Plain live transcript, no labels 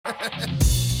It's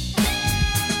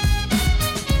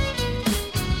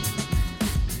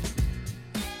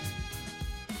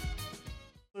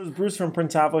Bruce from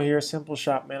Printavo here, Simple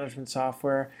Shop Management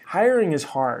Software. Hiring is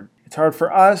hard. It's hard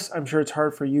for us. I'm sure it's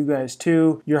hard for you guys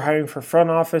too. You're hiring for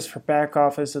front office, for back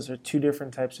office. Those are two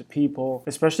different types of people,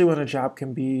 especially when a job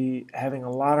can be having a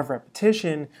lot of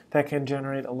repetition that can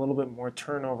generate a little bit more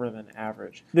turnover than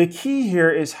average. The key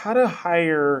here is how to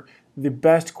hire the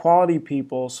best quality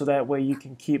people so that way you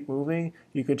can keep moving,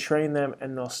 you could train them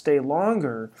and they'll stay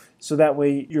longer, so that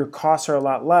way your costs are a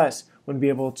lot less when be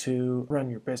able to run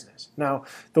your business. Now,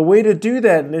 the way to do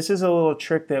that, and this is a little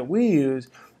trick that we use,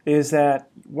 is that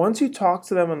once you talk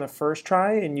to them on the first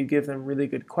try and you give them really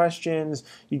good questions,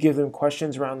 you give them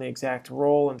questions around the exact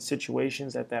role and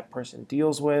situations that that person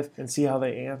deals with and see how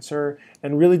they answer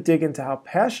and really dig into how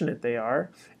passionate they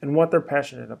are and what they're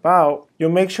passionate about,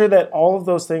 you'll make sure that all of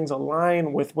those things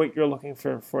align with what you're looking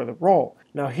for the role.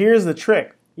 Now, here's the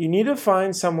trick. You need to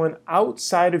find someone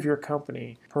outside of your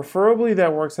company, preferably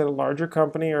that works at a larger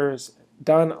company or has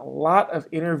done a lot of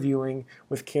interviewing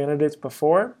with candidates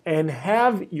before, and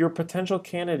have your potential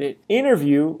candidate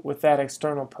interview with that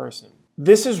external person.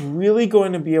 This is really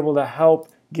going to be able to help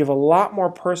give a lot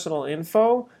more personal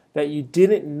info that you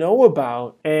didn't know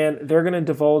about, and they're going to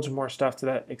divulge more stuff to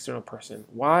that external person.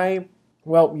 Why?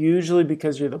 Well, usually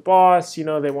because you're the boss,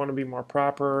 they want to be more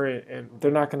proper and they're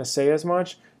not going to say as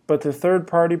much. But the third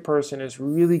party person is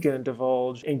really going to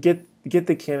divulge and get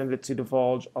the candidate to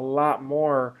divulge a lot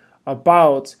more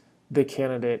about the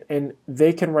candidate, and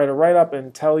they can write a write-up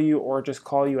and tell you or just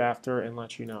call you after and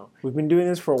let you know. We've been doing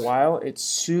this for a while. It's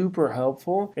super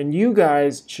helpful, and you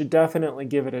guys should definitely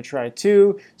give it a try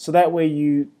too, so that way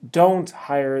you don't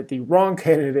hire the wrong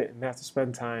candidate and have to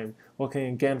spend time looking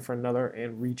again for another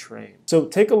and retrain. So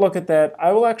take a look at that.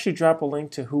 I will actually drop a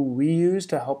link to who we use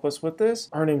to help us with this.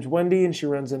 Her name's Wendy and she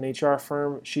runs an HR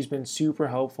firm. She's been super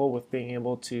helpful with being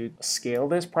able to scale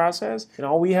this process. And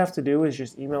all we have to do is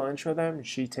just email intro them and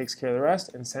she takes care of the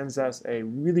rest and sends us a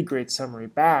really great summary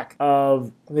back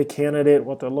of the candidate,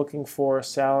 what they're looking for,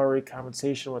 salary,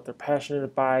 compensation, what they're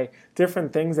passionate by,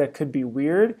 different things that could be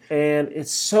weird. And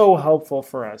it's so helpful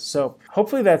for us. So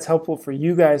hopefully that's helpful for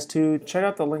you guys too. Check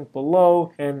out the link below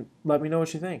and let me know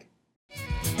what you think.